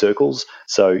in those circles.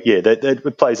 So yeah,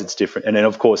 that plays it's different. And then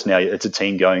of course now it's a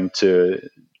team going to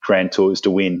Grand Tours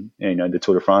to win the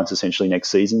Tour de France essentially next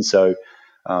season. So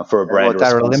for a brand,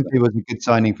 Daryl Impey was a good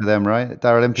signing for them, right?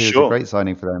 Daryl Impey was a great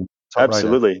signing for them. Top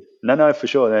Absolutely. rider. No, for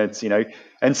sure. That's,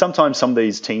 and sometimes some of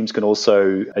these teams can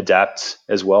also adapt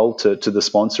as well to the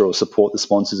sponsor or support the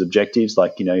sponsor's objectives.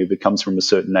 Like, if it comes from a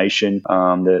certain nation,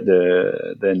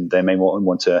 then they may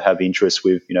want to have interest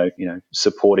with,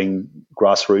 supporting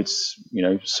grassroots,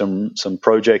 some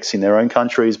projects in their own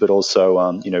countries, but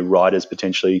also, riders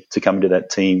potentially to come into that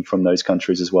team from those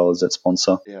countries as well as that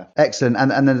sponsor. Yeah. Excellent.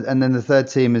 And then the third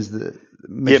team is the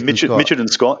Mitchelton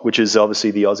Scott, which is obviously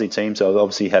the Aussie team. So I've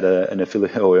obviously had an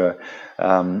affiliate or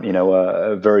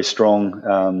a very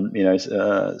strong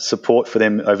support for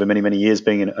them over many years,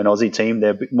 being an Aussie team.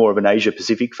 They're a bit more of an Asia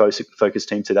Pacific focused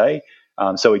team today.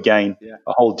 So again,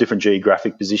 a whole different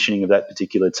geographic positioning of that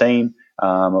particular team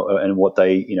and what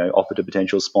they offer to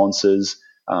potential sponsors.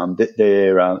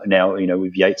 They're now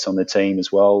with Yates on the team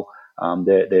as well.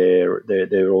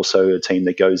 They're also a team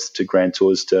that goes to Grand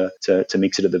Tours to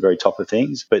mix it at the very top of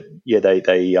things. But yeah,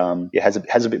 they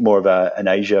has a bit more of an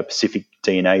Asia Pacific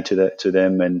DNA to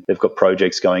them, and they've got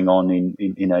projects going on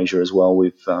in Asia as well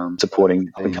with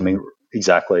supporting becoming.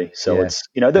 Exactly. So it's,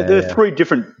 there are three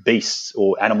different beasts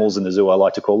or animals in the zoo, I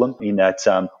like to call them, in that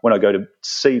when I go to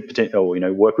see or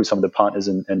work with some of the partners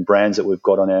and brands that we've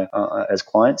got on our as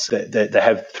clients, they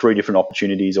have three different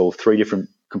opportunities or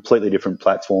completely different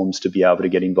platforms to be able to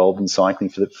get involved in cycling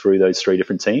through those three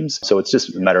different teams. So it's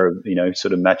just a matter of,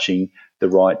 sort of matching the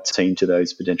right team to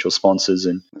those potential sponsors.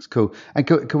 And that's cool. And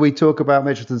can we talk about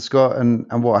Mitchelton Scott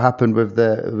and what happened with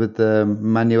the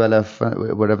Manuela,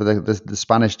 whatever the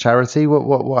Spanish charity?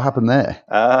 What happened there?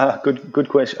 Good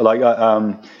question.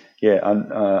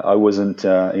 I wasn't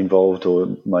involved,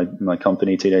 or my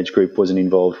company Teenage Group wasn't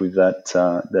involved with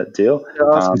that deal.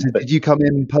 Did you come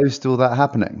in post all that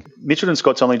happening? Mitchelton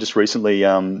Scott's only just recently,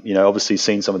 obviously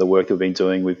seen some of the work that we've been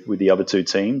doing with the other two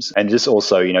teams, and just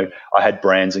also, I had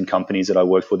brands and companies that I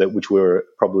worked for which were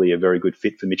probably a very good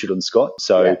fit for Mitchelton Scott.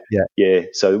 So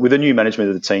So with the new management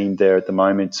of the team there at the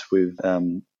moment, with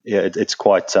it's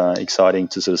quite exciting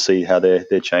to sort of see how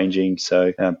they're changing.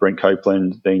 So Brent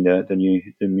Copeland being the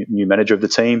new manager of the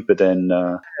team, but then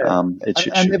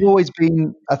they've always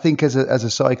been, I think, as a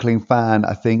cycling fan,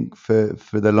 I think for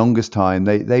the longest time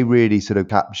they really sort of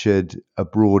captured a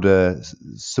broader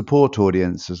support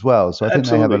audience as well. So I think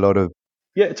they have a lot of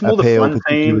it's more the fun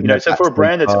team. So for a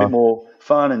brand that's a bit more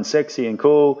fun and sexy and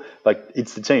cool, like,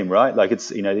 it's the team, right? Like, it's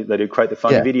they do create the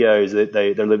funny videos, that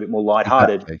they're a little bit more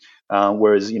lighthearted. Exactly.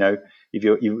 Whereas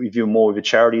if you're more of a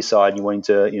charity side and you're wanting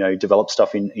to develop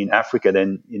stuff in Africa,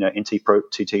 then NT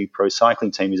Pro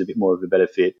Cycling Team is a bit more of a better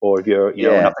fit. Or if you're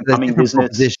an up and coming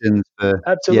business,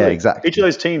 absolutely, exactly. Each of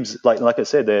those teams, like I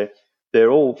said,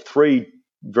 they're all three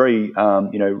very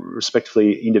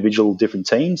respectively individual different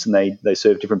teams, and they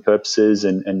serve different purposes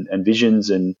and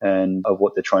visions and of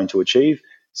what they're trying to achieve.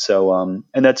 So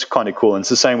and that's kind of cool. And it's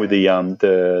the same with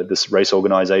the race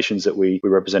organizations that we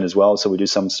represent as well. So we do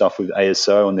some stuff with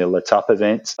ASO and their L'Etape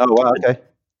events. Oh wow, okay.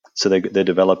 So they're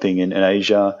developing in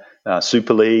Asia.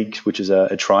 Super League, which is a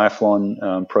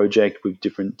triathlon project with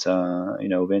different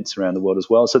events around the world as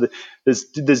well. So there's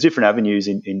different avenues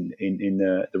in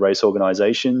the race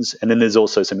organisations, and then there's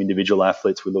also some individual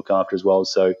athletes we look after as well.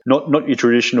 So not your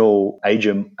traditional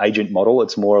agent model.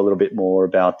 It's more a little bit more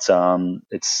about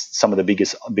it's some of the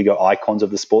bigger icons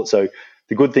of the sport. So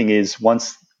the good thing is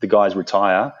once the guys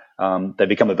retire, they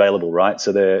become available, right?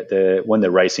 So they're when they're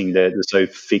racing, they're so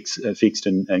fixed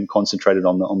and concentrated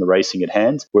on the racing at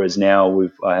hand. Whereas now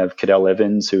I have Cadel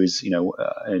Evans, who is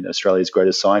Australia's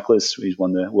greatest cyclist. He's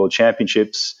won the World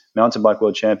Championships, mountain bike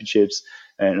World Championships,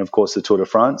 and of course the Tour de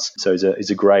France. So he's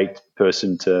a great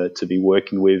person to be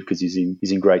working with because he's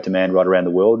in great demand right around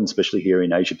the world, and especially here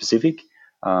in Asia Pacific.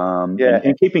 And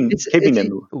keeping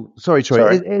them. Sorry,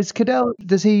 Troy. Is Cadel?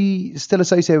 Does he still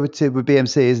associated with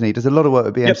BMC? Isn't he? Does a lot of work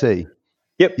with BMC?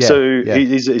 Yep. Yeah, so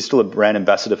he's still a brand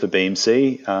ambassador for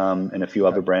BMC and a few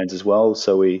other brands as well.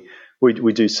 So we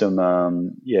do some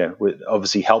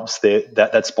obviously helps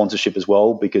that sponsorship as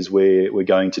well, because we're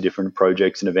going to different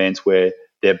projects and events where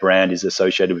their brand is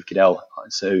associated with Cadel.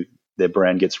 So their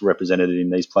brand gets represented in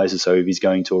these places. So if he's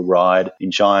going to a ride in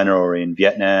China or in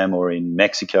Vietnam or in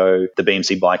Mexico, the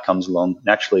BMC bike comes along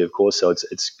naturally, of course. So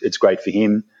it's great for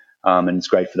him. And it's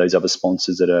great for those other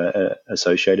sponsors that are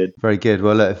associated. Very good.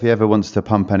 Well, look, if he ever wants to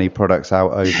pump any products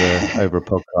out over a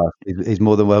podcast, he's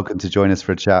more than welcome to join us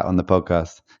for a chat on the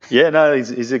podcast. Yeah, no,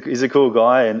 he's a cool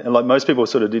guy. And like most people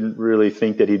sort of didn't really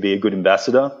think that he'd be a good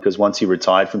ambassador, because once he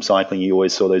retired from cycling, you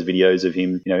always saw those videos of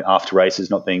him, after races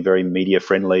not being very media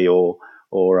friendly or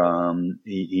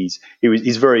he's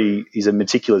a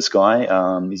meticulous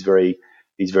guy.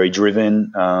 He's very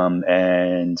driven,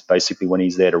 and basically when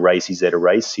he's there to race, he's there to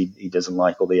race. He doesn't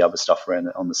like all the other stuff around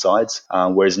on the sides.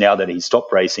 Whereas now that he's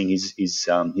stopped racing, he's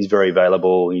very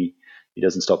available. He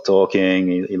doesn't stop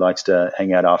talking. He likes to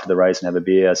hang out after the race and have a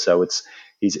beer. So it's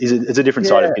a different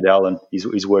side of Cadel, and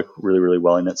he's worked really, really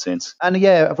well in that sense. And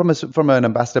from an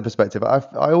ambassador perspective, I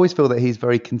always feel that he's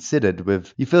very considered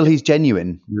with. You feel he's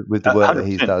genuine with the work 100%. That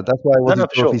he's done. That's why I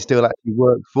wasn't sure if he still actually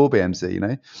worked for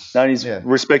BMC. No, he's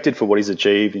respected for what he's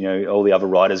achieved. All the other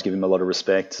riders give him a lot of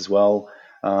respect as well.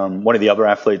 One of the other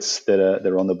athletes that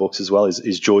are on the books as well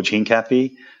is George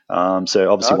Hincapie.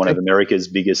 So obviously one of America's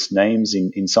biggest names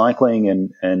in cycling,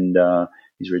 and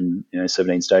he's ridden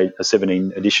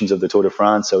 17 editions of the Tour de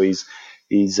France. So he's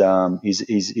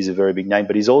a very big name,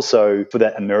 but he's also for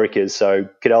that Americas. So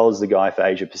Cadel is the guy for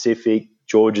Asia Pacific.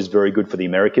 George is very good for the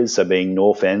Americas. So being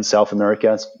North and South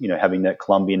America, having that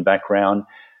Colombian background.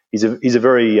 He's a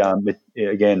very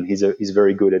he's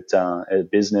very good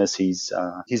at business. He's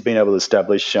been able to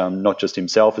establish not just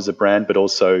himself as a brand, but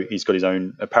also he's got his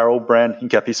own apparel brand,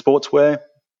 Hincapie Sportswear.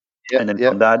 And then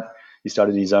from that, he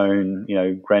started his own,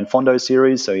 Gran Fondo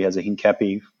series. So he has a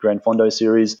Hincapie Gran Fondo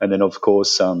series. And then, of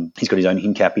course, he's got his own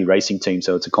Hincapie racing team.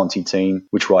 So it's a Conti team,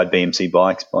 which ride BMC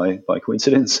bikes by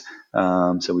coincidence.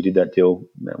 So we did that deal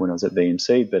when I was at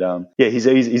BMC. But,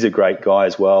 he's a great guy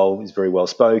as well. He's very well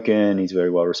spoken. He's very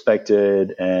well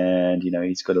respected. And,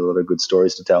 he's got a lot of good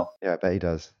stories to tell. Yeah, I bet he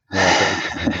does.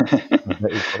 I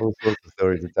bet he's got all sorts of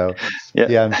stories to tell.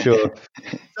 Yeah, I'm sure.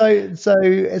 So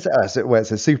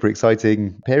it's a super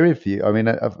exciting period for you. I mean,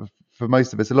 for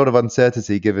most of us, a lot of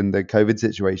uncertainty given the COVID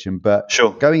situation. But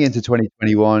going into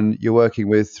 2021, you're working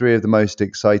with three of the most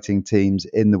exciting teams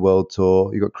in the World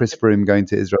Tour. You've got Chris Froome going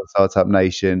to Israel Startup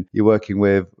Nation. You're working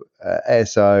with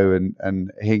ASO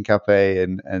and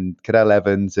Hincapie and Cadel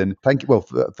Evans. And thank you. Well,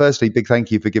 firstly, big thank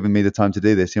you for giving me the time to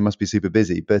do this. You must be super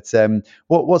busy. But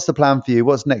what's the plan for you?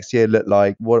 What's next year look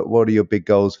like? What are your big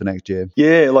goals for next year?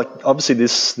 Yeah, like obviously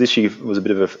this year was a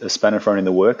bit of a spanner thrown in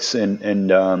the works,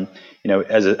 and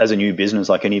as a new business,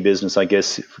 like any business, I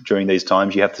guess during these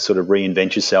times you have to sort of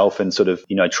reinvent yourself and sort of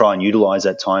try and utilize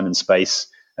that time and space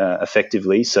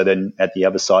effectively. So then at the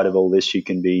other side of all this, you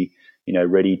can be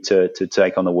ready to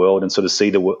take on the world and sort of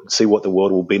see what the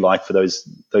world will be like for those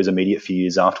immediate few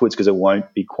years afterwards, because it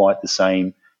won't be quite the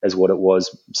same as what it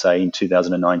was, say, in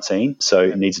 2019. So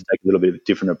it needs to take a little bit of a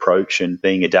different approach, and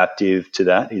being adaptive to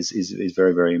that is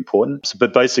very, very important. So,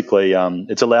 but basically,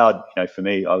 it's allowed, for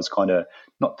me, I was kind of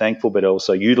not thankful, but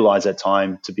also utilize that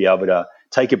time to be able to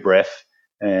take a breath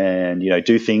and,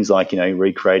 do things like,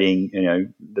 recreating,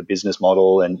 the business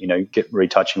model and,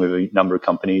 retouching with a number of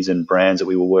companies and brands that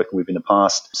we were working with in the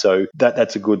past. So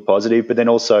that's a good positive. But then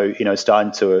also,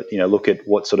 starting to, look at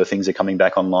what sort of things are coming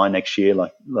back online next year.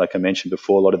 Like I mentioned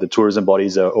before, a lot of the tourism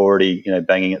bodies are already,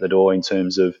 banging at the door in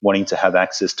terms of wanting to have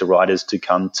access to riders to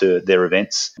come to their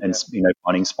events and,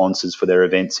 finding sponsors for their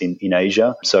events in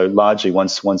Asia. So largely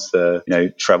once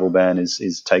the, travel ban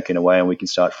is taken away and we can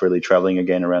start freely traveling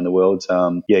again around the world,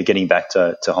 getting back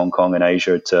to Hong Kong and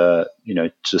Asia to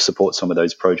support some of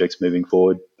those projects moving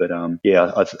forward. But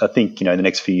I think the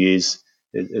next few years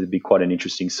it'd be quite an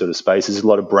interesting sort of space. There's a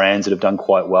lot of brands that have done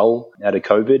quite well out of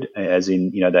COVID, as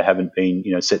in, they haven't been,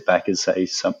 set back as say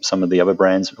some of the other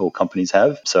brands or companies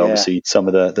have. So obviously some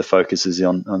of the focus is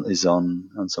on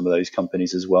some of those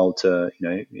companies as well to,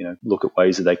 look at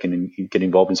ways that they can get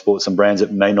involved in sport. Some brands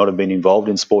that may not have been involved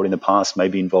in sport in the past may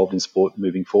be involved in sport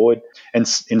moving forward. And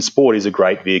sport is a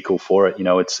great vehicle for it.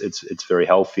 It's very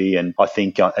healthy. And I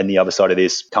think on the other side of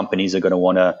this, companies are going to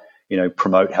want to,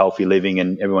 promote healthy living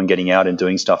and everyone getting out and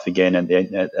doing stuff again. And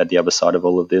at the other side of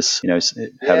all of this,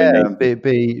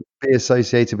 be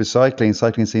associated with cycling.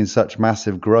 Cycling's seen such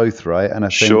massive growth, right? And I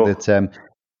think that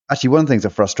actually one of the things that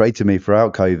frustrated me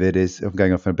throughout COVID is, I'm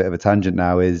going off on a bit of a tangent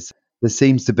now, is there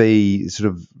seems to be sort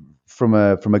of from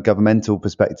a governmental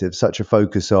perspective such a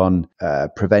focus on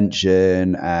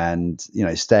prevention and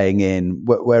staying in,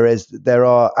 whereas there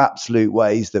are absolute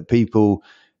ways that people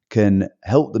can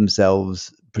help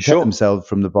themselves protect themselves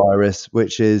from the virus,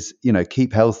 which is,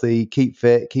 keep healthy, keep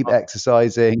fit, keep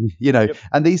exercising,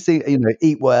 and these things,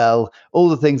 eat well, all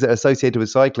the things that are associated with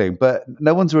cycling, but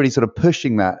no one's really sort of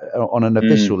pushing that on an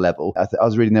official level. I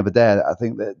was reading the other day, I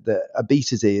think that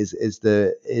obesity is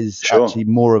actually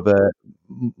more of a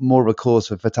cause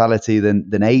for fatality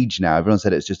than age now. Everyone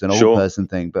said it's just an old person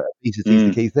thing, but obesity is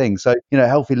the key thing. So,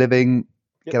 healthy living,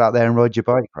 get out there and ride your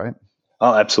bike, right?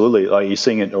 Oh, absolutely. You're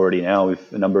seeing it already now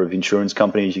with a number of insurance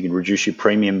companies. You can reduce your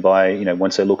premium by,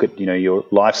 once they look at, your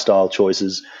lifestyle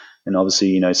choices. And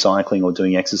obviously, cycling or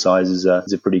doing exercise is a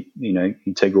pretty,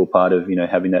 integral part of,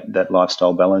 having that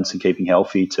lifestyle balance and keeping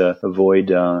healthy to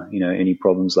avoid, any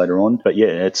problems later on. But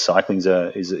yeah, cycling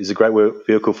is a great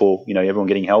vehicle for, everyone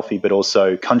getting healthy, but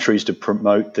also countries to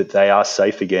promote that they are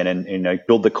safe again and,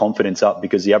 build the confidence up,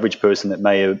 because the average person that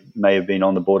may have been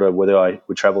on the border, whether I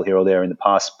would travel here or there in the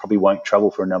past, probably won't travel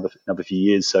for another few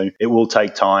years. So it will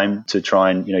take time to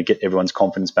try and, get everyone's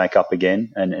confidence back up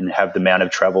again and have the amount of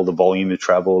travel, the volume of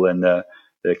travel, and the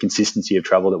consistency of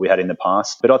travel that we had in the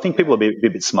past. But I think people are be a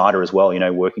bit smarter as well,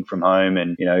 working from home,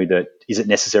 and, that is it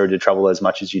necessary to travel as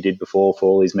much as you did before for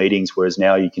all these meetings, whereas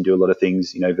now you can do a lot of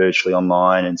things, virtually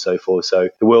online and so forth. So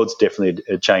the world's definitely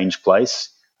a changed place.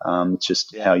 It's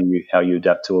just how you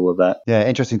adapt to all of that. Yeah,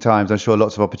 interesting times. I'm sure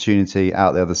lots of opportunity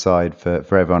out the other side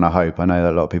for everyone, I hope. I know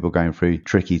that a lot of people are going through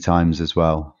tricky times as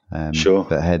well.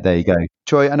 But there you go.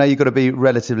 Troy, I know you've got to be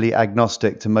relatively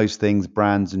agnostic to most things,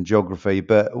 brands and geography,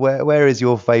 but where is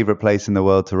your favourite place in the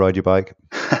world to ride your bike?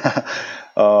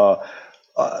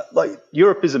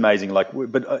 Europe is amazing.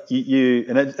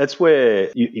 That's where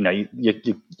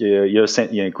your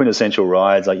quintessential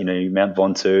rides, Mount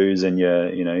Ventoux and your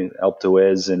Alpe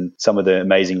d'Huez and some of the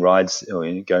amazing rides.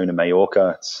 Going to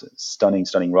Mallorca, it's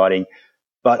stunning riding.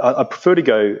 But I prefer to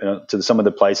go to some of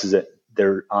the places that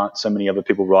there aren't so many other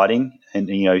people riding, and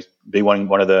be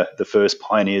one of the first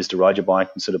pioneers to ride your bike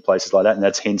in sort of places like that. And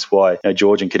that's hence why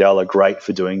George and Cadel are great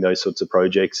for doing those sorts of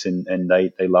projects, and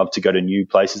they love to go to new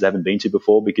places they haven't been to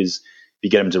before, because if you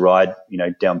get them to ride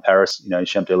down Paris,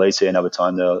 Champs-Élysées, another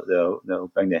time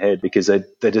they'll bang their head, because they've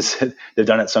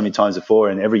done it so many times before,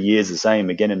 and every year is the same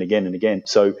again and again and again.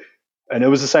 So. And it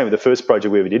was the same with the first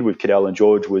project we ever did with Cadel and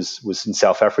George was in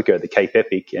South Africa at the Cape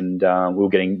Epic, and we were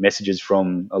getting messages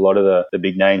from a lot of the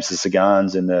big names, the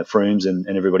Sagans and the Froomes and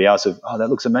everybody else of, oh, that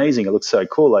looks amazing, it looks so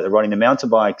cool, like they're riding the mountain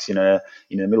bikes, in the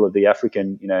middle of the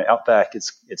African, outback.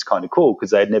 It's kind of cool,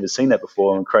 because they had never seen that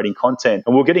before, and creating content,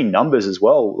 and we're getting numbers as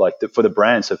well, for the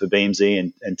brand. So for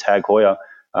BMZ and Tag Heuer,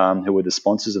 who were the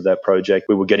sponsors of that project,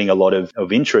 we were getting a lot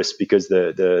of interest, because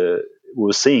we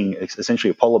were seeing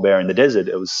essentially a polar bear in the desert.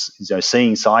 It was,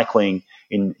 seeing cycling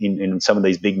in some of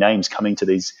these big names coming to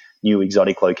these new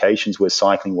exotic locations where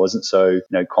cycling wasn't so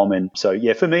common. So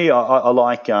yeah, for me,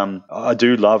 I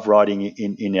do love riding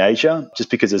in Asia, just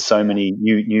because there's so many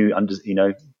new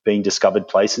being discovered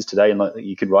places today, and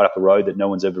you could ride up a road that no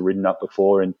one's ever ridden up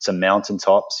before, and some mountain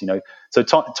tops. So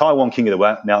Taiwan King of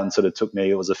the Mountain sort of took me.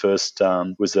 It was the first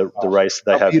was the race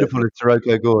they have. Beautiful at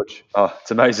Taroko Gorge. Oh,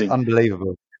 it's amazing,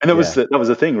 unbelievable. And that was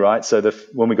the thing, right? So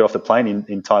when we got off the plane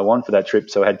in Taiwan for that trip,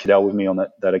 so I had Cadel with me on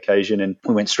that occasion, and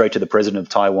we went straight to the president of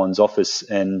Taiwan's office,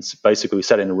 and basically we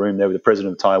sat in a room there with the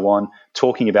president of Taiwan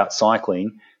talking about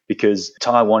cycling, because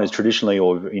Taiwan is traditionally,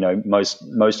 or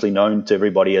mostly known to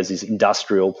everybody as this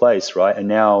industrial place, right? And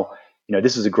now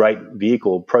this is a great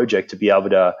vehicle project to be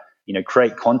able to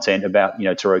create content about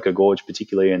Taroko Gorge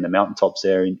particularly, and the mountaintops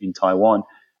there in Taiwan,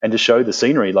 and to show the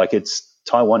scenery.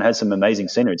 Taiwan has some amazing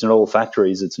scenery. It's not all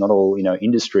factories. It's not all,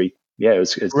 industry. Yeah,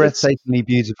 it's breathtakingly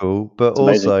beautiful, but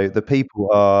also the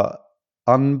people are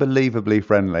unbelievably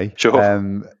friendly. Sure.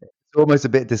 almost a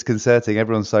bit disconcerting.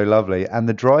 Everyone's so lovely. And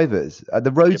the drivers,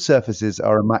 the road surfaces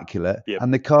are immaculate.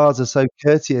 And the cars are so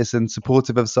courteous and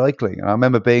supportive of cycling. And I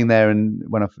remember being there, and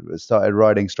when I started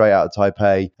riding straight out of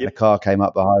Taipei, and a car came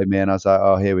up behind me, and I was like,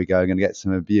 oh, here we go. I'm going to get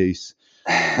some abuse.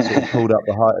 Sort of pulled up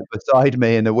beside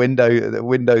me, and the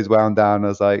windows wound down. I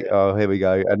was like, oh, here we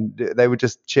go. And they were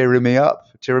just cheering me up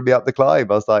the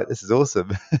climb. I was like, this is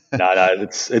awesome. No,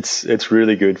 it's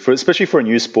really good, especially for a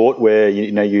new sport where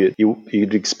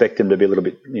you'd expect them to be a little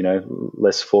bit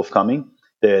less forthcoming.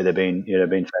 They've been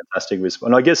fantastic with,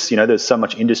 and I guess there's so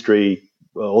much industry.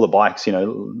 All the bikes, I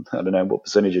don't know what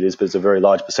percentage it is, but it's a very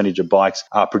large percentage of bikes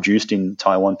are produced in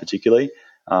Taiwan, particularly.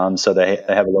 So they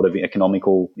have a lot of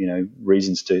economical,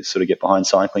 reasons to sort of get behind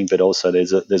cycling, but also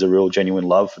there's a real genuine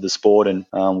love for the sport, and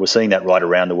we're seeing that right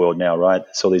around the world now, right?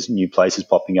 So there's new places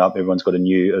popping up. Everyone's got a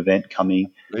new event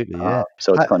coming. Absolutely, yeah.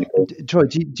 So it's kind of cool. Troy,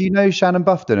 do you know Shannon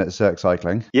Buffton at Cirque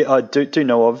Cycling? Yeah, I do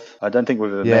know of. I don't think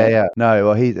we've ever met. Yeah. No,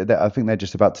 well, I think they're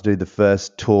just about to do the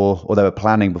first tour, or they were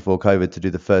planning before COVID to do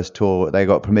the first tour. They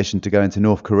got permission to go into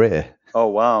North Korea. Oh,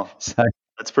 wow. So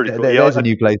that's pretty cool. There's a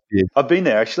new place for you. I've been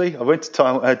there, actually. I went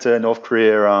to North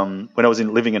Korea when I was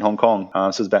living in Hong Kong. So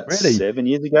it was about 7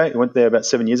 years ago. I went there about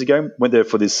 7 years ago. Went there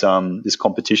for this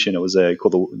competition. It was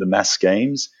called the Mass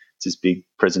Games. It's this big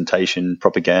presentation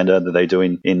propaganda that they do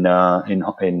in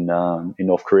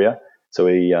North Korea. So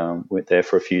we went there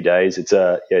for a few days. It's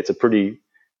a pretty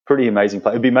amazing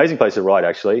place. It'd be an amazing place to ride,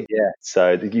 actually. Yeah.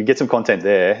 So you get some content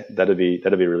there. That'd be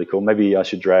really cool. Maybe I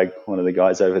should drag one of the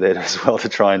guys over there as well to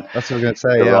try and. That's what I'm going to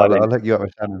say. Yeah, I'll hook you up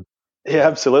with Shannon. Yeah,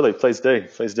 absolutely. Please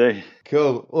do.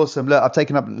 Cool. Awesome. Look, I've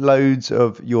taken up loads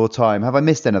of your time. Have I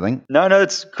missed anything? No,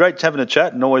 it's great having a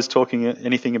chat and always talking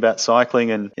anything about cycling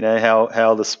and,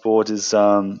 how the sport is,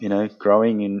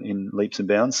 growing in leaps and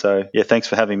bounds. So, yeah, thanks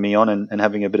for having me on and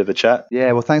having a bit of a chat.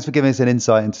 Yeah, well, thanks for giving us an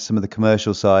insight into some of the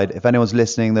commercial side. If anyone's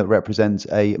listening that represents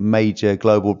a major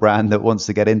global brand that wants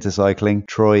to get into cycling,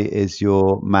 Troy is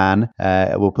your man.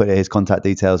 We'll put his contact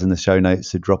details in the show notes,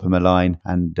 so drop him a line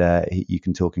and you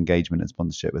can talk engagement and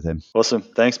sponsorship with him. Awesome.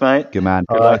 Thanks, mate. Good man.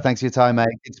 All right. Thanks for your time, mate.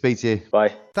 Good to speak to you.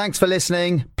 Bye. Thanks for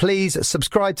listening. Please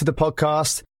subscribe to the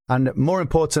podcast. And more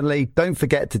importantly, don't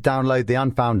forget to download the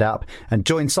Unfound app and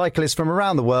join cyclists from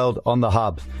around the world on the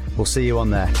Hub. We'll see you on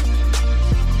there.